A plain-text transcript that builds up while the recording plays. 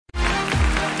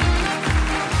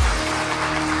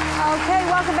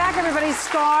back, everybody.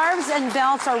 Scarves and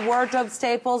belts are wardrobe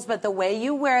staples, but the way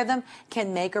you wear them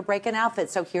can make or break an outfit.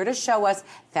 So here to show us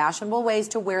fashionable ways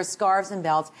to wear scarves and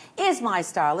belts is my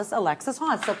stylist, Alexis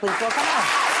Honce. So please welcome her.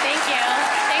 Thank you.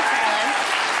 Thanks,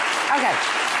 Marilyn. Okay.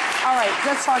 All right,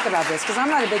 let's talk about this, because I'm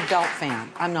not a big belt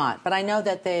fan. I'm not. But I know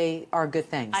that they are good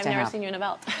things I've to never have. seen you in a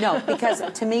belt. No, because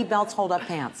to me, belts hold up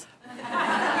pants.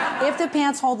 If the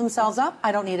pants hold themselves up,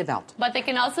 I don't need a belt. But they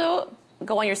can also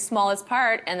go on your smallest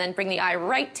part and then bring the eye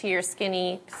right to your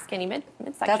skinny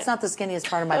midsection. That's not the skinniest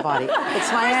part of my body.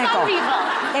 It's my ankle. Some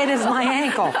people. It is my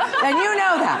ankle. And you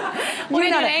know that. Well, you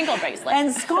know an that. ankle bracelet.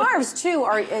 And scarves, too,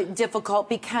 are difficult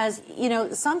because, you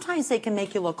know, sometimes they can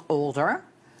make you look older.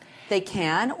 They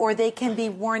can, or they can be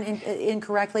worn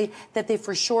incorrectly, that they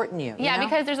foreshorten you. Yeah, know?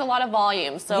 because there's a lot of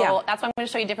volume. So that's why I'm going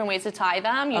to show you different ways to tie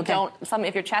them. You don't,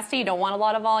 if you're chesty, you don't want a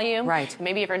lot of volume. Right.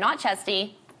 Maybe if you're not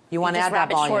chesty, you want to add wrap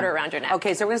that volume. it shorter around your neck.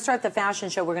 Okay, so we're going to start the fashion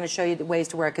show. We're going to show you the ways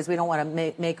to wear it because we don't want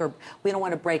to we don't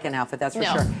want to break an outfit. That's for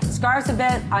sure. Scarves and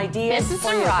belt ideas this is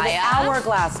for you. Mariah. The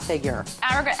hourglass figure.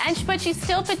 But she's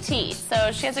still petite,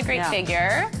 so she has a great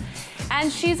figure. And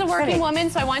she's a working woman,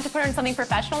 so I wanted to put her in something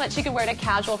professional that she could wear to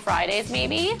casual Fridays,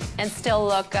 maybe, and still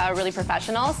look really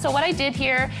professional. So what I did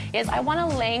here is I want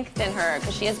to lengthen her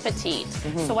because she is petite.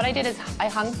 So what I did is I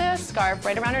hung the scarf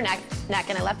right around her neck,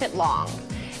 and I left it long.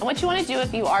 And what you want to do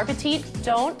if you are petite,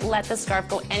 don't let the scarf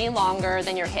go any longer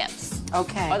than your hips.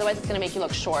 Okay. Otherwise, it's going to make you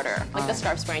look shorter, like the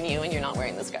scarf's wearing you and you're not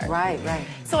wearing the scarf. Right, right.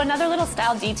 So another little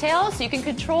style detail, so you can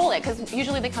control it, because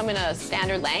usually they come in a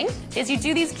standard length, is you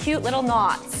do these cute little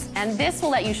knots. And this will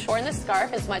let you shorten the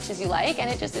scarf as much as you like, and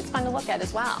it's fun to look at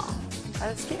as well.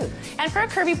 That's cute. And for a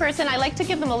curvy person, I like to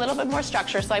give them a little bit more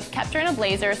structure, so I've kept her in a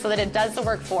blazer so that it does the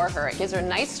work for her. It gives her a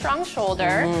nice, strong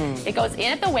shoulder. It goes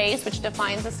in at the waist, which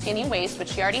defines a skinny waist, which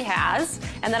she already has.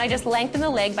 And then I just lengthen the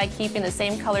leg by keeping the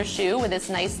same color shoe with this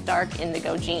nice, dark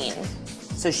indigo jean.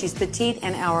 So she's petite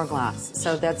and hourglass.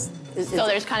 So that's... So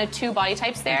there's kind of two body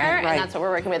types there, and that's what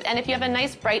we're working with. And if you have a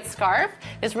nice, bright scarf,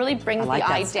 this really brings the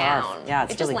eye down. Yeah,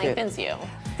 it's it just really lengthens you.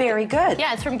 Very good.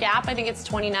 Yeah, it's from Gap. I think it's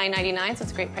 $29.99, so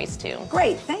it's a great price, too.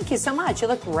 Great. Thank you so much. You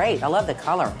look great. I love the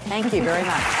color. Thank you very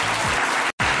much.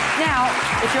 Now,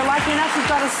 if you're lucky enough, you've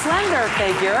got a slender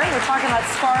figure. We're talking about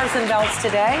scarves and belts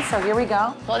today, so here we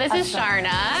go. Well, this is Sharna.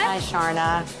 Hi,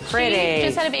 Sharna. Pretty. She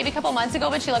just had a baby a couple months ago,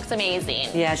 but she looks amazing.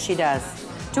 Yeah, she does.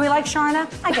 Do we like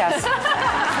Sharna? I guess.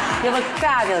 You look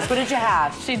fabulous. What did you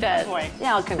have? She does.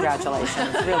 Yeah,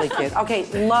 congratulations. Really cute.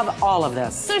 Okay, love all of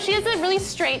this. So she has a really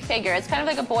straight figure. It's kind of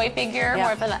like a boy figure,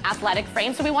 more of an athletic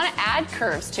frame. So we want to add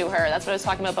curves to her. That's what I was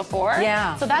talking about before.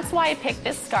 Yeah. So that's why I picked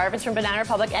this scarf. It's from Banana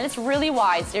Republic, and it's really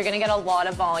wide, so you're going to get a lot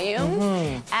of volume.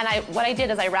 And what I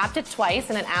did is I wrapped it twice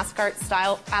in an ascot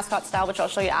style, which I'll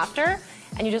show you after.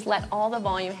 And you just let all the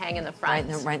volume hang in the front.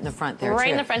 Right in the front there,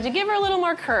 Right in the front to give her a little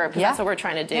more curve, because that's what we're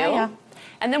trying to do. Yeah.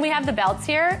 And then we have the belts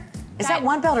here. Is that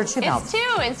one belt or two belts?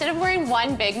 It's two. Instead of wearing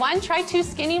one big one, try two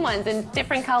skinny ones in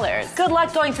different colors. Good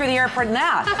luck going through the airport in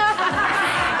that.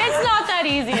 It's not that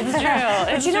easy, it's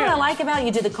true. But you know what I like about it?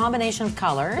 You did the combination of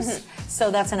colors,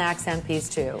 so that's an accent piece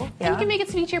too. And you can make it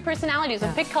speak to your personality.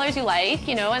 So pick colors you like,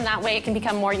 you know, and that way it can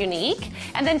become more unique.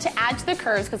 And then to add to the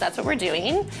curves, because that's what we're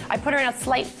doing, I put her in a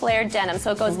slight flared denim.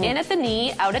 So it goes in at the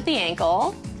knee, out at the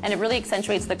ankle, and it really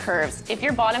accentuates the curves. If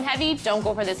you're bottom heavy, don't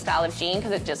go for this style of jean,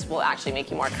 because it just will actually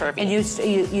make you more curvy. And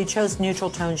you chose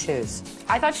neutral tone shoes.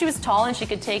 I thought she was tall and she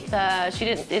could take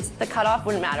the cutoff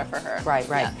wouldn't matter for her. Right.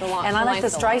 Yeah, and I like the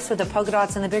stripes with the polka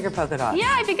dots and the bigger polka dots.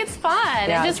 Yeah, I think it's fun.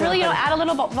 Yeah, and just really, add a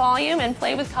little volume and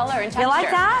play with color and texture. You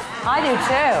like that? I do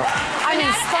too. I'm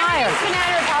inspired.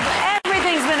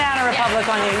 Everything's Banana Everything's Banana Republic. Republic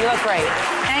on you. You look great.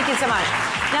 Thank you so much.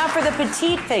 Now for the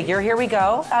petite figure, here we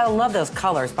go. I love those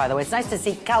colors, by the way. It's nice to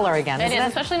see color again, isn't it?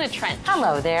 Especially in a trench.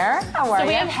 Hello there. How are you? So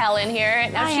we have Helen here.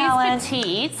 Now she's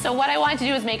petite, so what I wanted to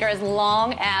do is make her as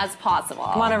long as possible.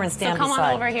 Come on over and stand beside. So come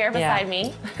on over here beside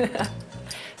me.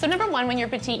 So number one, when you're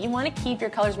petite, you want to keep your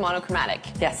colors monochromatic.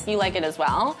 Yes. You like it as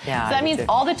well. Yeah, so that means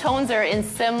all the tones are in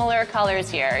similar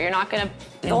colors here. You're not going to,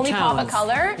 the only pop of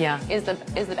color is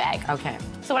the bag. Okay.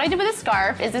 So what I did with this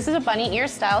scarf is this is a bunny ear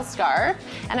style scarf,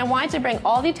 and I wanted to bring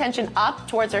all the attention up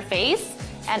towards her face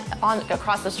and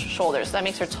across the shoulders. So that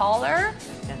makes her taller.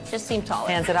 Just seem taller.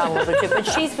 Hands it out a little bit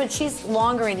too. But she's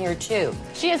longer in here too.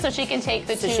 She is, so she can take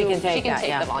the she can take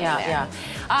the volume there.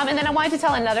 And then I wanted to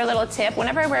tell another little tip.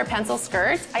 Whenever I wear a pencil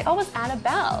skirt, I always add a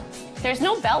belt. There's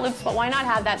no belt loops, but why not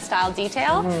have that style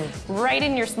detail right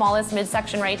in your smallest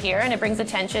midsection right here, and it brings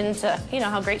attention to, you know,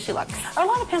 how great she looks. Are a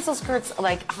lot of pencil skirts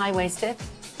like high-waisted?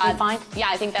 you find? Yeah,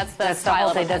 I think that's the That's style the whole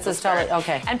of a thing. That's the pencil style.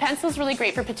 skirt. Okay. And pencil's really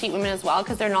great for petite women as well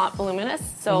because they're not voluminous.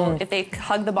 So if they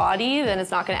hug the body, then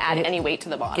it's not going to add any weight to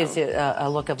the bottom. Gives you a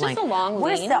look of length. Just a long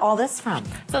Where's lean. all this from?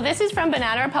 So this is from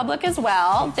Banana Republic as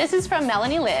well. This is from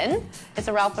Melanie Lynn. It's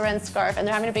a Ralph Lauren scarf, and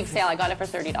they're having a big sale. I got it for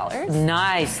 $30.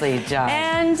 Nicely done.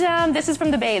 And this is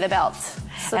from the Bay, the belt.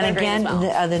 So and they're again, great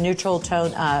as well. the neutral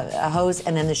tone hose,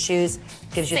 and then the shoes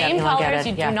gives you Same that colors. longevity.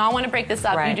 You do not want to break this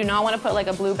up. Right. You do not want to put like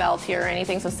a blue belt here or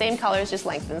anything. So same colors just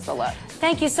lengthens the look.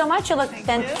 Thank you so much. You look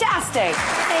fantastic.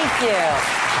 Thank you.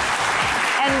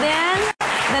 And then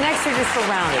the next are just for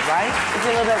rounded, right? It's a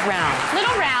little bit round.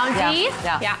 Little roundy.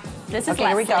 Yeah. This is Okay,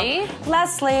 here we Leslie. go.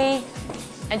 Leslie.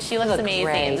 And she looks look amazing.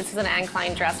 great. This is an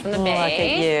Ankline dress from the Look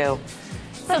Bay. at you.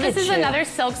 So Look this at is you. another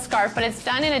silk scarf, but it's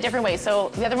done in a different way. So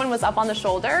the other one was up on the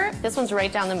shoulder. This one's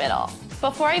right down the middle.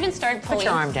 Before I even started pulling... Put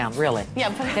your arm down, really. Yeah,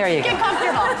 There you get go.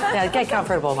 comfortable. Yeah, get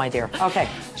comfortable, my dear. Okay.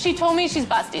 She told me she's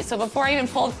busty, so before I even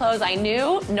pulled clothes, I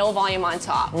knew no volume on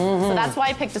top. So that's why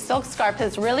I picked a silk scarf, because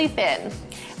it's really thin.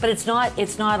 But it's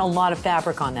not a lot of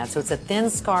fabric on that, so it's a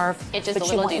thin scarf. It's just but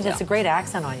a little detail. It's a great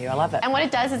accent on you. I love it. And what it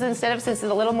does is since it's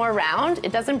a little more round,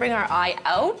 it doesn't bring our eye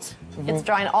out. It's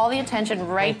drawing all the attention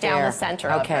right down there. the center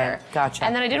of her. Okay, gotcha.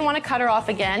 And then I didn't want to cut her off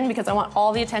again because I want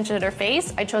all the attention at her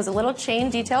face. I chose a little chain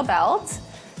detail belt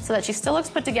so that she still looks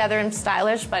put together and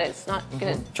stylish, but it's not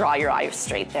going to draw your eye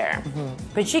straight there.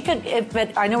 But she could,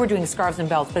 but I know we're doing scarves and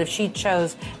belts, but if she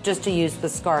chose just to use the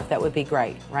scarf, that would be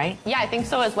great, right? Yeah, I think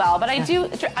so as well. But I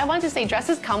wanted to say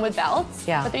dresses come with belts,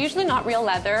 but they're usually not real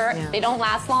leather. Yeah. They don't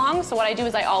last long, so what I do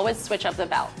is I always switch up the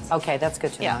belts. Okay, that's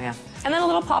good to know, yeah. And then a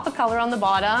little pop of color on the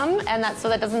bottom, and so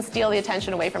that doesn't steal the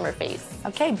attention away from her face.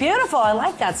 Okay, beautiful. I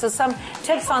like that. So some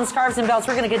tips on scarves and belts.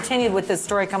 We're going to continue with this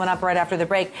story coming up right after the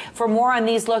break. For more on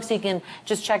these looks, you can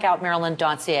just check out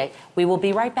Marilyn.ca. We will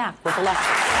be right back with the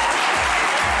lecture.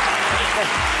 Good.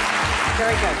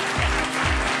 Very good.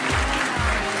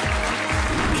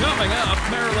 Coming up,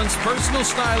 Marilyn's personal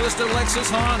stylist Alexis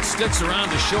Honce sticks around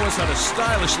to show us how to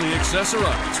stylishly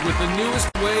accessorize with the newest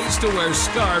ways to wear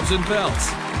scarves and belts.